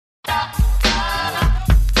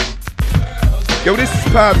Yo, this is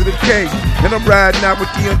Positive K, and I'm riding out with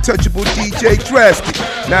the untouchable DJ Drastic.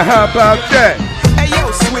 Now how about that? Hey yo,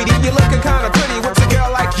 sweetie, you looking kinda pretty. What's a girl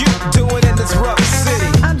like you doing in this rough city?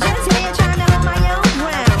 I'm just here trying to hold my own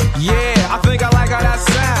ground. Yeah, I think I like how that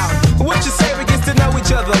sound. What you say we get to know each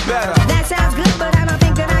other better? That sounds good, but I don't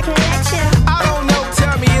think that I can let you. I don't know,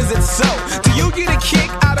 tell me, is it so? Do you get a kick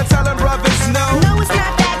out of telling brothers no? No, it's not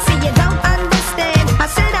that, see, you don't understand. I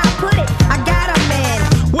said I'll put it, I got a man.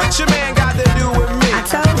 What your man got to do with me? I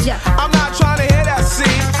told ya, I'm not trying to hear that, see?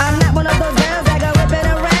 I'm not one of those girls that go whipping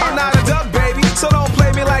around. I'm not a duck, baby, so don't play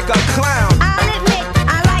me like a clown. I'll admit,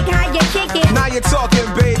 I like how you kick it. Now you're talking,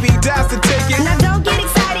 baby, that's the ticket. Now don't get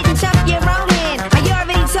excited and jump your own hand. I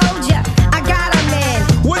already told ya, I got a man.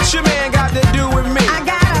 What your man got to do with me? I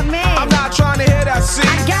got a man. I'm not trying to hear that, see?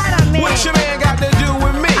 I got a man. What your man got to do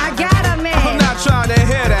with me? I got a man. I'm not trying to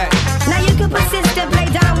hear that. Now you can persist and play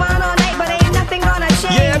Don Juan all night, but ain't nothing gonna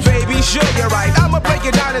change. Yeah, baby, sure you're right. I'ma break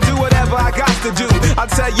it down and do whatever I got to do. I'll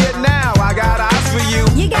tell you now, I got eyes for you.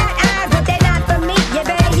 You got eyes, but they're not for me. You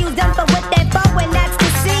better use them for what they're for, and that's to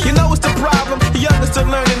see. You know what's the problem? Young is still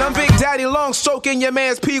learning. I'm Big Daddy Long stroking your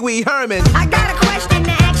man's Pee Wee Herman. I got a question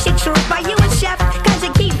to ask you, truth. Are you a chef? Cause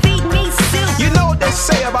you keep feeding me soup. You know what they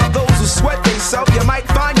say about those who sweat themselves. You might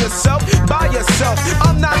find yourself by yourself.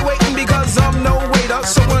 I'm not waiting because I'm no waiter.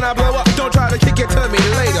 So when I blow up, don't try to kick it to me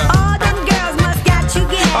later. All them girls must got you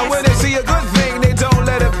gas. Or when they see a good thing, they don't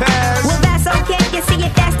let it pass. Well, that's okay, you see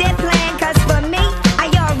if that's their plan. Cause for me, I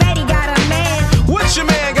already got a man. What your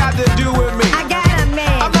man got to do with me? I got a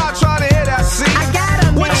man. I'm not trying to hear that, see? I got a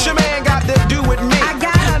man. What your man got to do with me? I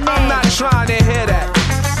got a man. I'm not trying to hear that.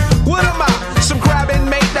 What am I? Some crabbing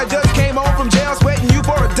mate that just came home from jail, sweating you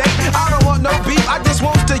for a date? I don't want no beef, I just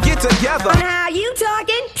want to get together. On how you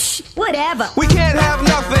talking? Psh, whatever. We can't have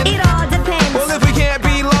nothing. It all depends. Well, if we can't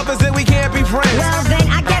be lovers, then we can't be friends. Well, then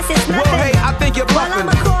I guess it's nothing. Well, hey, I think you're Well, bluffing.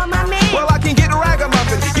 I'ma call my man. Well, I can get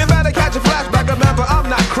ragamuffin. You better catch a flashback. Remember, I'm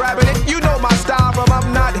not crabbing it. You know my style, but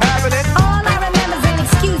I'm not having it. All I remember is, and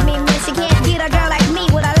excuse me, miss, you can't get a girl like me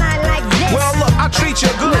with a line like this. Well, look, I treat you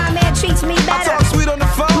good. My man treats me I better. talk sweet on the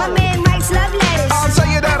phone. My man writes love letters. I'll tell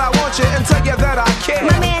you that I want you and tell you that I care.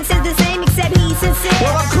 My man says the same except he's sincere.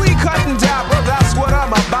 Well, I'm clean cut and dapper, that's what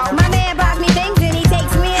I'm about. My man buys me things and he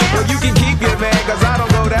takes me out. Well, you can keep your man, cause I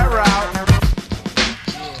don't go that route.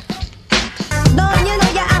 Don't you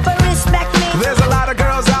know you have to respect me? There's a lot of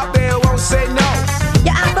girls out there who won't say no.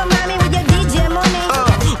 You have to mommy with your DJ money.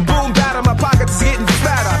 Boom, batter, my pockets is getting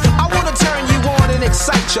fatter. I wanna turn you on and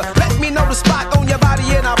excite you. Let me know the spot on your body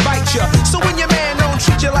and I'll bite you. So when your man don't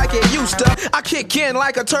treat you like it used to, I kick in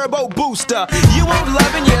like a turbo booster. You won't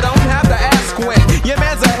love and you don't have to ask when. Your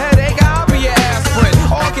man's a headache, I'll be your aspirin.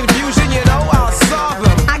 All confusion, you know I'll solve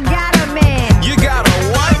them. I got a man. You got a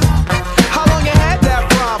what? How long you had that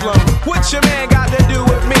problem? What your man got to do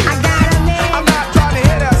with me? I got a man. I'm not trying to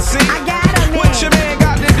hear that, see? I got a man. What your man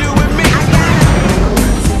got to do with me? I got a man.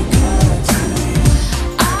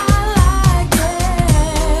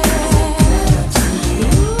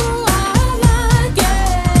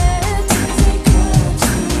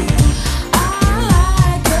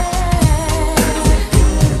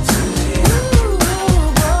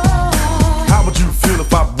 How would you feel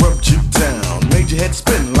if I rubbed you down? Made your head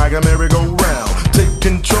spin like a merry-go-round. Take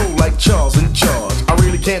control like Charles in charge. I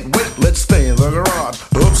really can't wait, let's stay in the garage.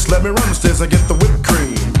 Oops, let me run upstairs and get the whipped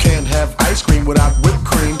cream. Can't have ice cream without whipped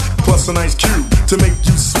cream. Plus an ice cube to make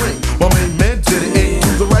you swing. My main man did it and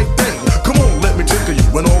do the right thing. Come on, let me tickle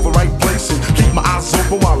you in all the right places. Keep my eyes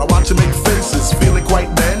open while I watch you make faces. Feeling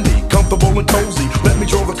quite dandy, comfortable and cozy. Let me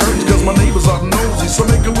draw the curtains cause my neighbors are nosy. So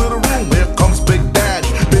make a little room, here comes Big Daddy.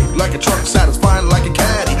 Big like a truck, satisfying like a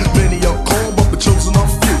caddy. Many are called, but the chosen are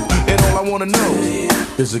few. And all I wanna know,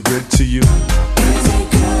 is it good to you? Is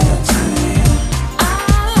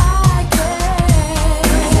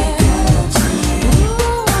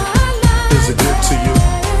it good to you?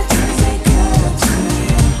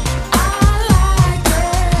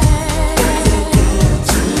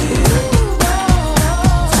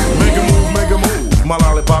 Make a move, my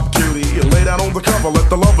lollipop cutie. Lay down on the cover, let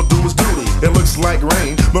the lover do his duty. It looks like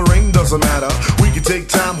rain, but rain doesn't matter. We can take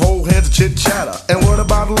time, hold hands, and chit chatter. And what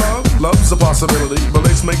about love? Love's a possibility, but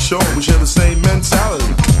let's make sure we share the same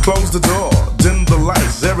mentality. Close the door, dim the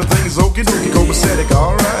lights, everything's okie dokie, copacetic,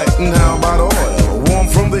 alright. And how about oil? Warm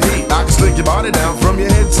from the heat, I can slick your body down from your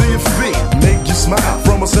head to your feet. Make you smile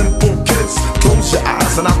from a simple kiss. Close your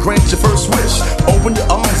eyes and I'll grant your first wish. Open your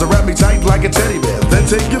arms and wrap me tight like a teddy bear. Then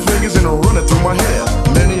take your fingers and run it through my hair.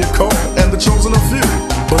 Many are called and the chosen are few,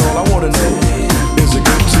 but all I wanna know, is it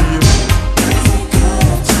good to you?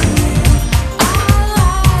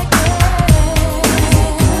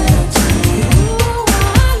 Is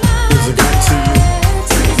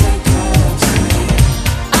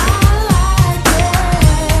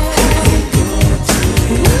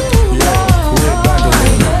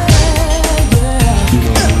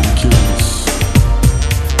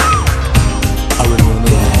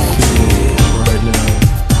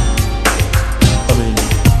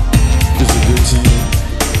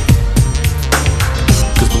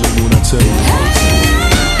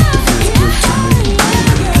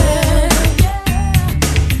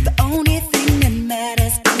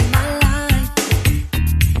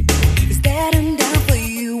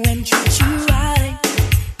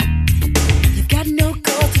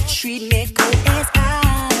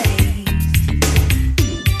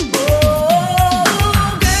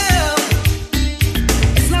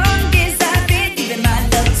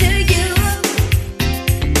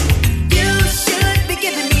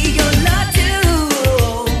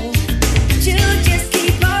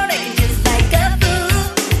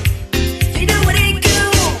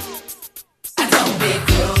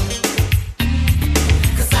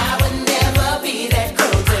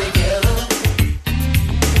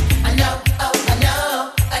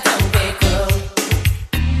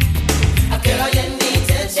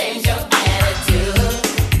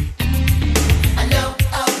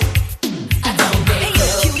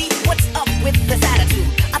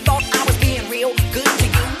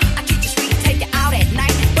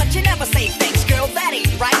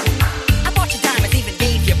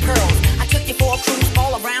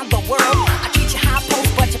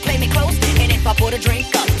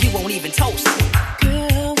don't even toast.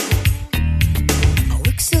 Girl, I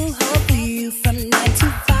work so hard for you from 9 to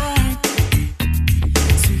 5,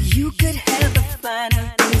 so you could have the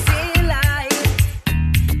finer things in life.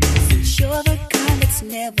 Since you're the kind that's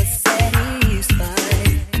never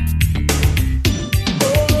satisfied.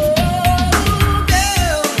 Oh,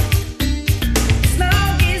 girl, as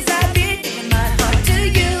long as I've been giving my heart to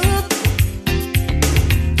you,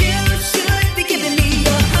 you should be giving me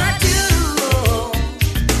your heart too.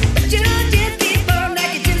 But you did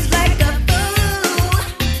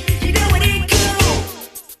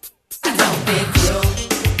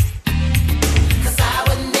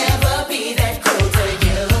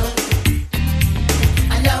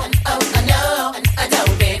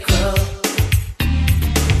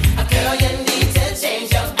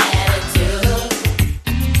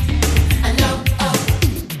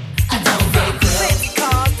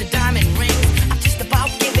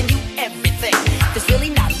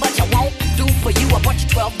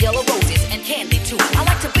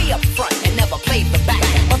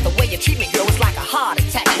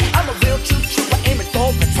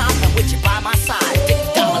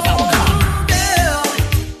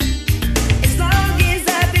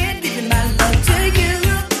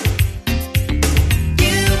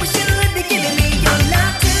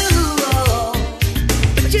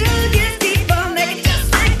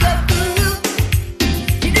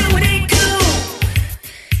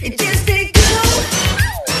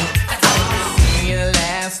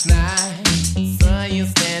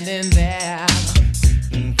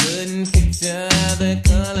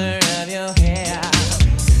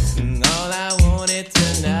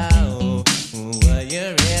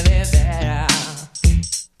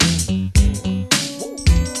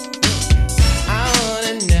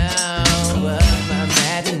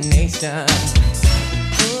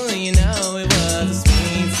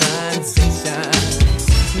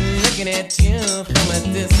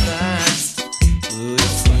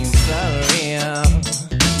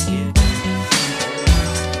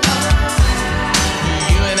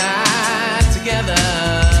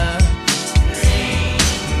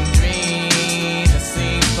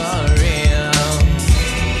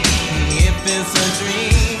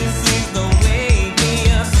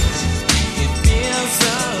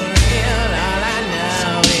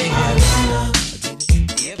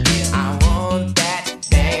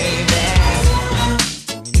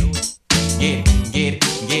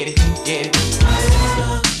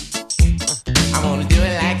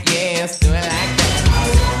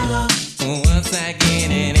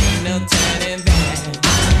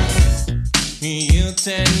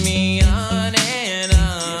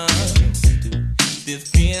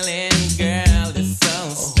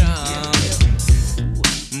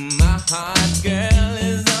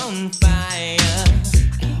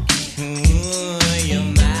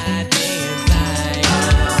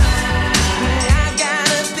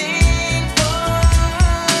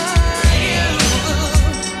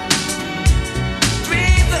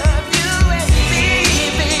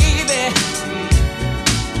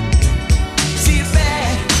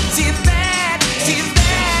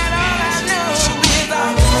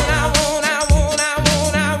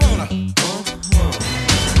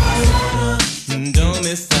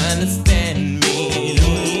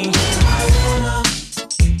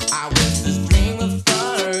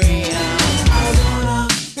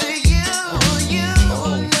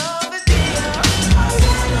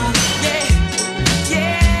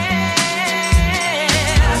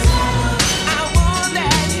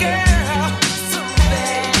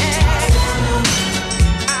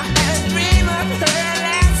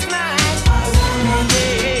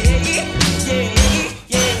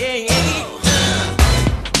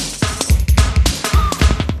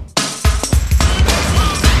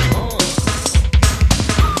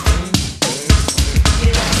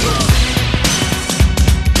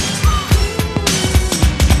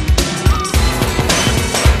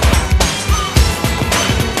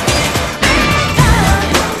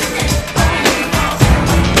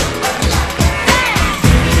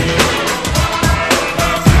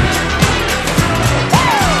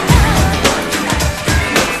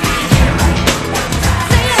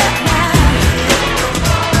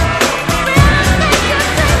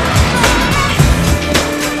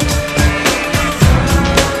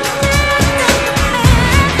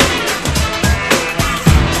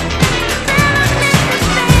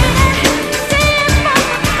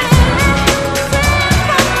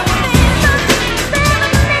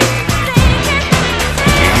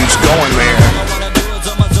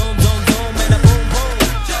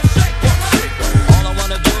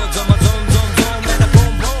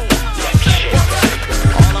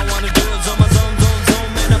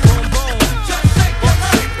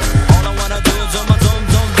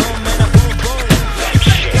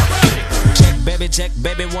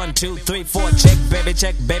baby 1 2 3 4. Check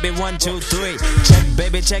baby 1 2 3.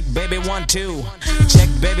 Check baby 1 2. Check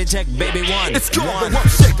baby 1. It's called the Rump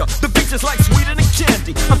Shaker. The beach is like sweeter than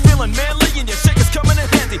candy. I'm feeling manly and your shaker's coming in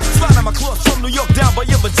handy. Sliding my claws from New York down by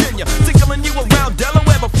your Virginia, tickling you around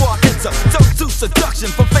Delaware before I enter. Toast to seduction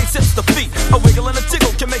from face hips to feet. A wiggle and a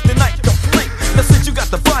jiggle can make the night complete. Now since you got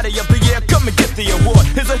the body of the year, come and get the award.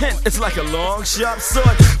 Here's a hint, it's like a long sharp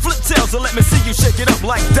sword. Flip tails and let me see you shake it up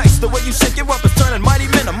like dice. The way you shake it up is turning mighty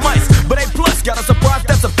men to mice. But A plus got a surprise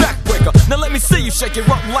that's a backbreaker. Now let me see you shake it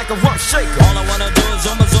up like a rump shaker. All I wanna do is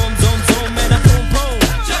zoom and a boom boom.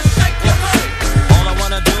 Just shake your butt. All I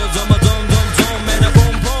wanna do is zoom and a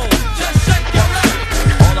boom boom. Just shake your butt.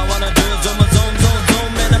 All I wanna do is zoom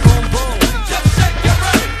and a boom boom. Just shake your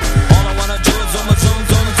butt. All I wanna do is zoom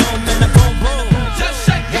and a boom boom. Just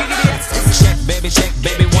shake your butt. Check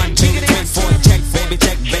baby 1 2 3 4. Check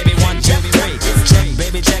baby 1 2 3.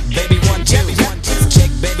 Check baby 1 2. Check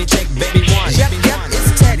baby 1. Yep,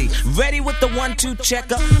 it's Teddy. Ready with the 1 2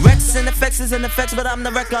 checker. Rex and effects is in effects, but I'm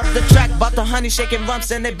the wreck of the track. Bout the honey shaking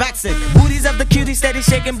rumps and they backs it. Booties of the cutie steady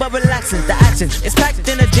shaking but relaxing. The action is packed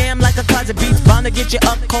in a jam like a closet. Beats bound to get you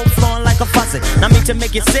up, cold flowing like a faucet. Not mean to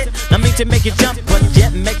make you sit, not mean to make you jump, but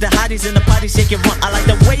yet make the hotties in the party shake it rump. I like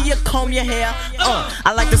the way you comb your hair,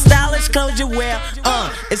 I like the stylish clothes you wear,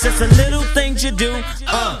 it's just the little things you do,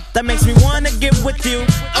 that makes me wanna get with you,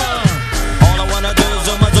 All I wanna do is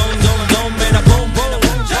zoom and a boom boom.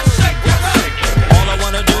 Just shake your butt. All I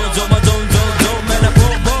wanna do is zoom and a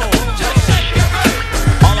boom boom. Just shake your butt.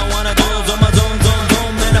 All I wanna do is zoom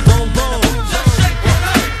and a boom boom. Just shake your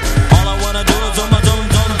butt. All I wanna do is zoom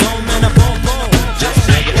and a boom boom. Just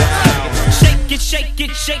shake it down.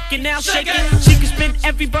 Shake it now, shake it. She can spend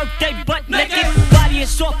every birthday butt naked. Body is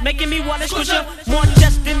soft, making me wanna squish her. More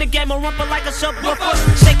chest in the game, a rumper like a subwoofer.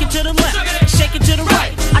 Shake it to the left, shake it to the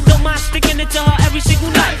right. I don't mind sticking it to her every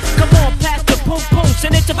single night. Come on, pass the boom boom,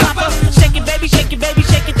 send it to Papa. Shake it, baby, shake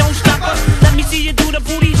it, don't stop her. Let me see you do the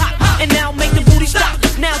booty hop, and now make the booty stop.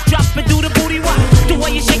 Now drop it, do the booty rock. The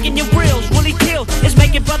way you're shaking your grills really kills. It's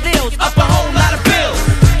making brothers up a whole lot of bills.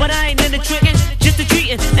 But I ain't into tricking, just the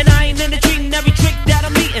treating, and I ain't into treating every trick that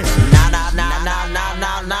I'm eating.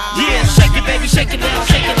 nah. Yeah, shake it, baby, shake it now,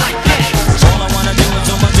 shake it like that. All I wanna do is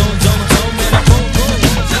zoom and a boom boom.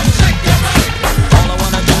 Just shake your butt. All I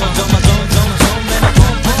wanna do is zoom and a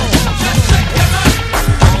boom boom. Just shake your butt.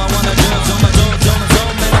 All I wanna do is zoom and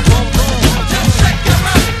a boom boom. Just shake your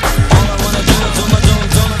butt. All I wanna do is zoom and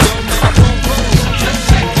a boom boom. Just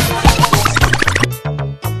shake your butt.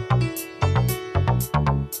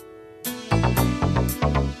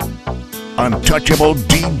 Untouchable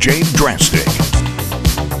DJ Drastic.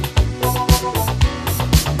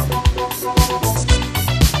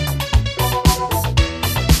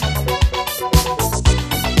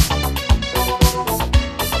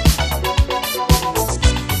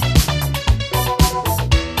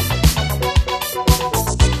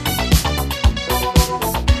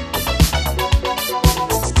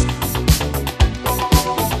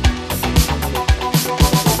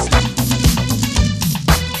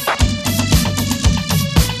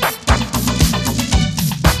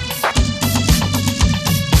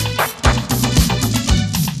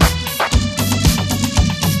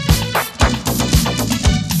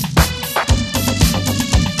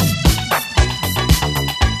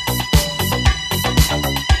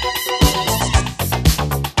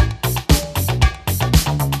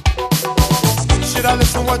 Should I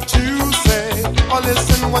listen what you say or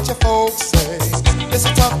listen what your folks say? It's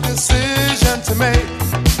a tough decision to make.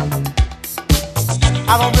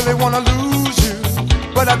 I don't really want to lose you,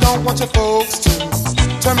 but I don't want your folks to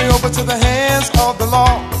turn me over to the hands of the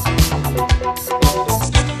law.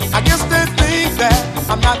 I guess they think that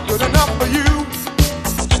I'm not good enough for you.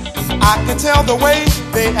 I can tell the way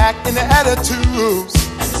they act in their attitudes.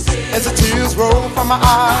 As the tears roll from my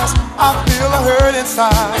eyes, I feel a hurt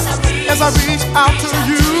inside. As I reach out to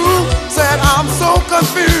you, said I'm so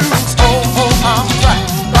confused. Oh, I'm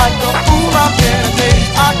trapped like a fool. I'm in a cage.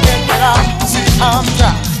 I can't get out. See, I'm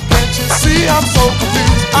trapped. Can't you see I'm so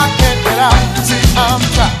confused? I can't get out. See, I'm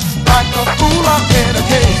trapped like a fool. I'm in a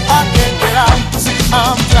cage. I can't get out. See,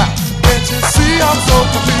 I'm trapped. Can't you see I'm so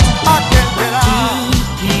confused? I can't get out.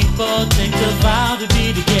 People take a vow to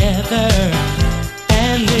be together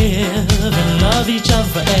and live and love each other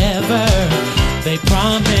forever. They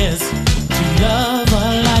promise to love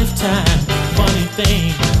a lifetime. Funny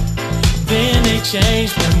thing, then they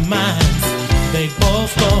change their minds. They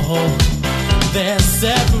both go their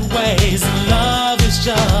separate ways. And love is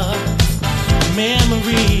just a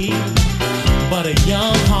memory, but a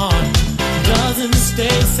young heart doesn't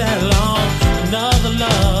stay sad long. Another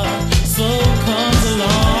love soon comes along.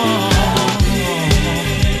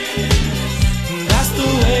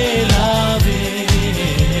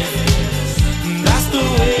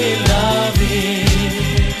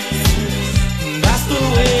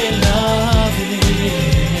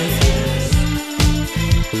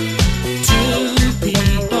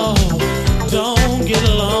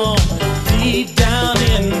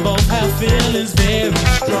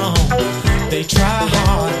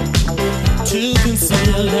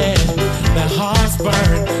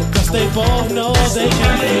 both know they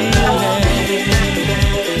can feel it.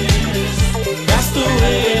 That's the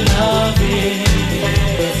way love is.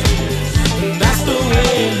 That's the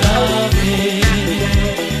way love is.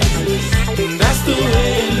 That's the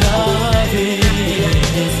way love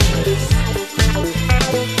is.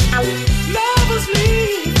 Lovers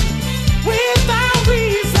leave without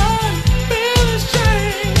reason. Feelings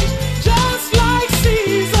change just like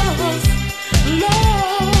seasons.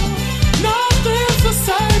 Love, nothing's for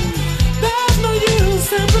certain. There's no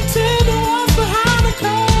use in pretending what's behind the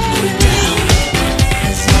curtain.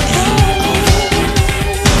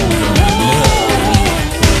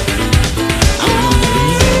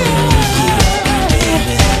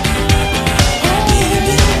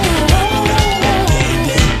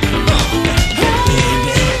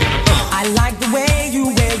 I like the way you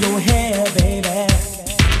wear your hair, baby.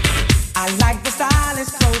 I like the stylish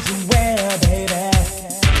clothes you wear, baby.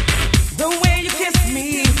 The way you kiss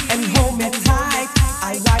me and hold me tight.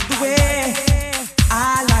 I like the way.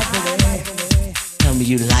 I like the way. Tell me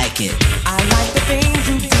you like it. I like the things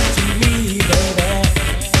you do to me, baby.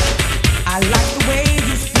 I like the way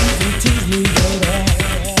you squeeze and tease me, baby.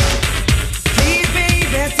 Please,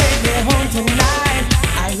 baby, take me home tonight.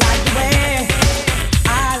 I like the way.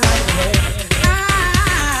 I like the way. I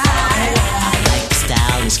like the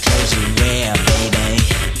stylish clothes you wear, baby.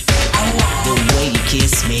 The way you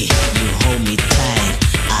kiss me, you hold me tight.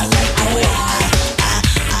 I like the way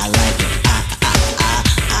I like it.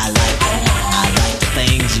 I like the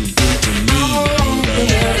things you do to me,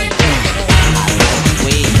 baby. I like the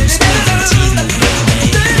way you squeeze and tease me,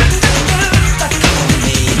 baby. Come on,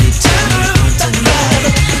 baby, take me home tonight. I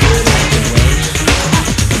like the way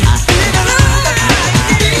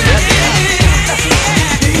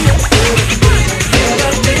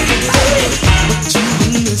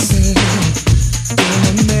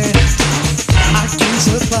I can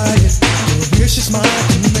supply it. Your wish is my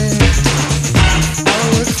command. I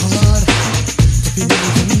work hard to feel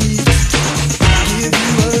your needs. Give you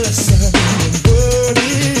a lesson in what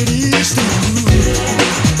it is to feel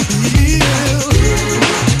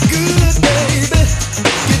good, baby.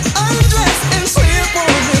 Get undressed and slip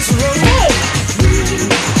on this road.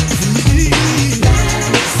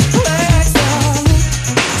 Relax, darling.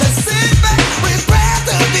 Just sit back, prepare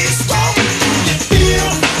to be strong. You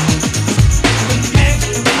feel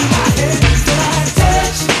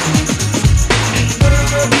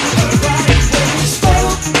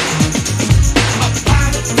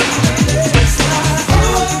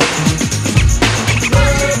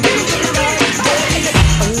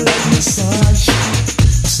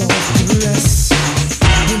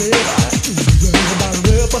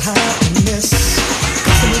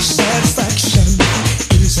satisfaction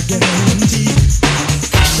is a guarantee.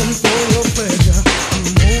 Action for your pleasure.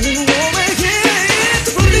 I'm over here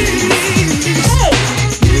to please.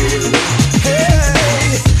 Hey,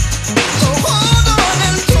 so hold on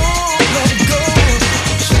and don't let go.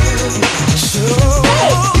 Sure,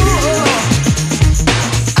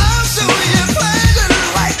 I'll show you pleasure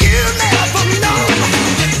like you never known.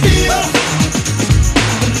 Feel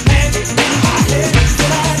the magic in my head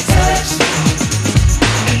that I touch.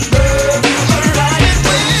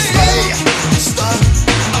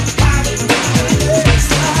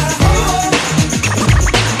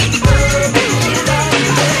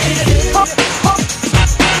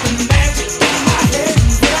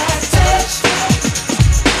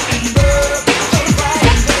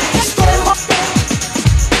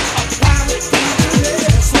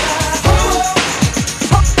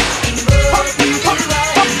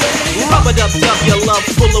 Rub-a-dub-dub, your love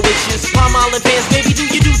full of wishes. Palm olive hands, baby, do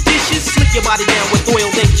you do dishes? Slick your body down with oil,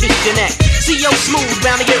 then kiss your neck. See yo smooth,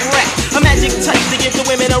 bound to get wrecked. A magic touch to give the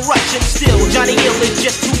women a rush. And still, Johnny Hill is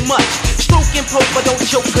just too much. Stroke and poke, but don't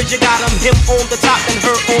choke, cause you got him on the top and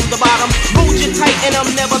her on the bottom. Hold you tight and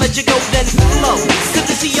I'll never let you go, then flow. Cause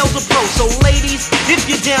the CEO's a pro, so ladies, if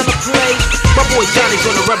you're down to play, my boy Johnny's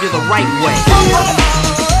gonna rub you the right way.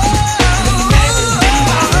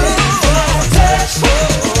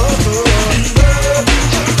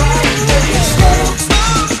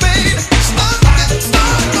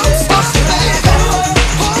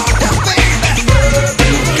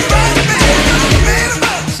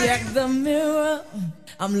 Check the mirror,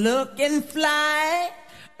 I'm looking fly.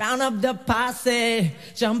 Round up the posse,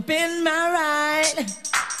 jump in my ride.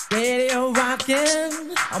 Radio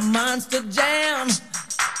rocking, a monster jam.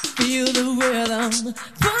 Feel the rhythm,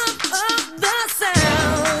 pump up the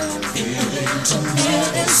sound.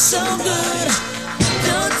 Feeling so good,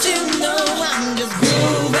 don't you know I'm just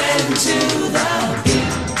grooving to the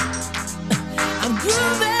beat. I'm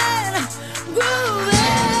grooving, grooving,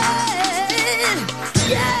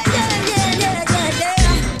 yeah, yeah, yeah.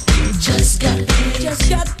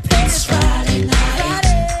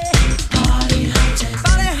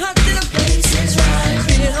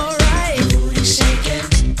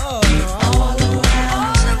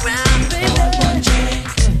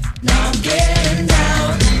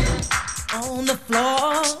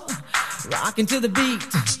 rocking to the beat.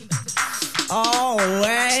 Oh,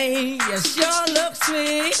 way, you sure look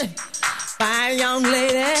sweet. Fine young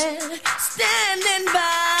lady standing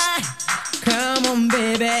by. Come on,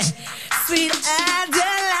 baby, sweet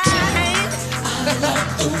Adeline. I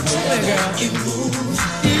love the way you move.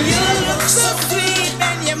 You look so sweet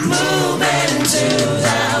and you're moving to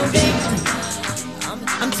the beat.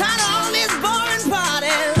 I'm tired of all these boring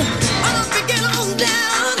parties. Why don't we get on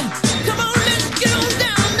down? Come on, let's get on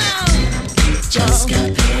down now. Just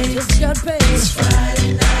got paid. Just got paid. It's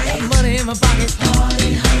Friday night. Got money in my pocket.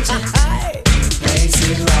 Party hunting.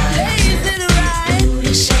 Lazy ride. Lazy ride.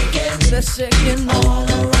 Booty shaking. The shaking all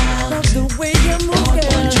around. Love the way you move,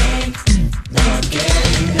 girl. One drink. Now I'm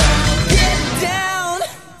getting down. Get down.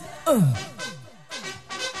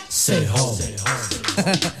 Say ho.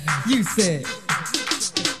 You said.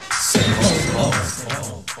 Say ho, ho.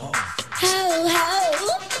 Ho, ho.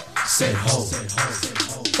 Say ho.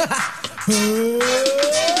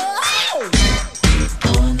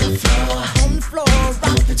 On the floor,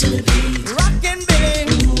 rock it to the beat. Rockin',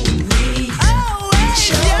 baby. Oh,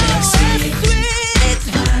 you're sweet.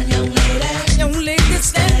 Fine young lady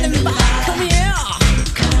standing by. Come here.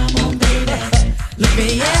 Come on, baby. Look me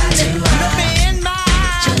in my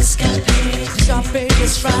eyes. Just got paid. Got paid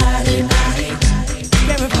this Friday night.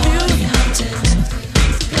 Never feel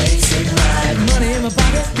lazy ride. Money in my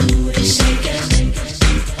pocket. Booty shaking.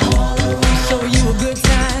 All around. Show you a good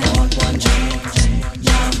time. One drink.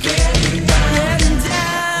 Now I'm getting down. Getting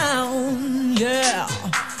down. Yeah.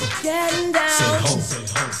 Getting down. Say ho.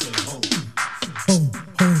 Ho,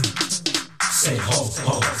 ho. Say ho,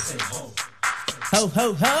 ho. Ho, ho,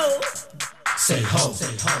 ho. Say ho.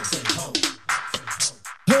 Ho.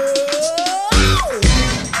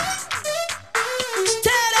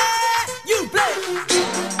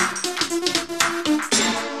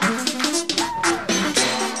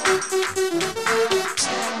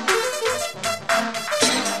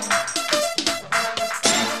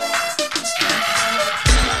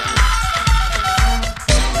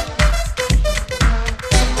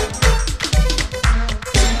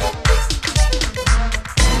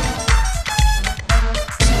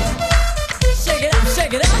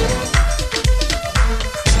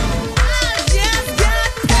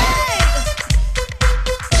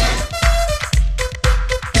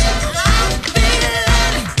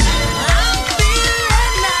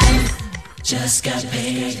 Just got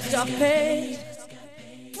paid. Got paid.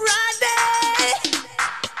 Friday.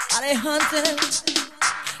 Are they hunting?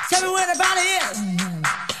 Tell me where the body is.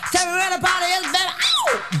 Tell me where the body is, baby. Ow!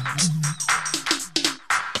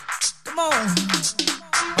 Come on.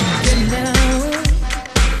 Get down.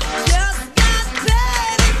 Just got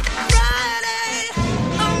paid. Friday.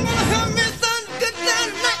 I'm gonna have me some good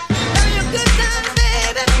time tonight. Have me a good time,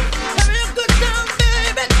 baby. Have me a good time,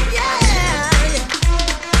 baby. Yeah.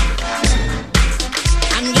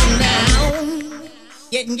 I'm getting down.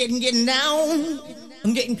 Getting down.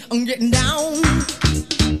 I'm getting down.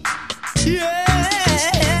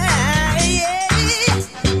 Yeah.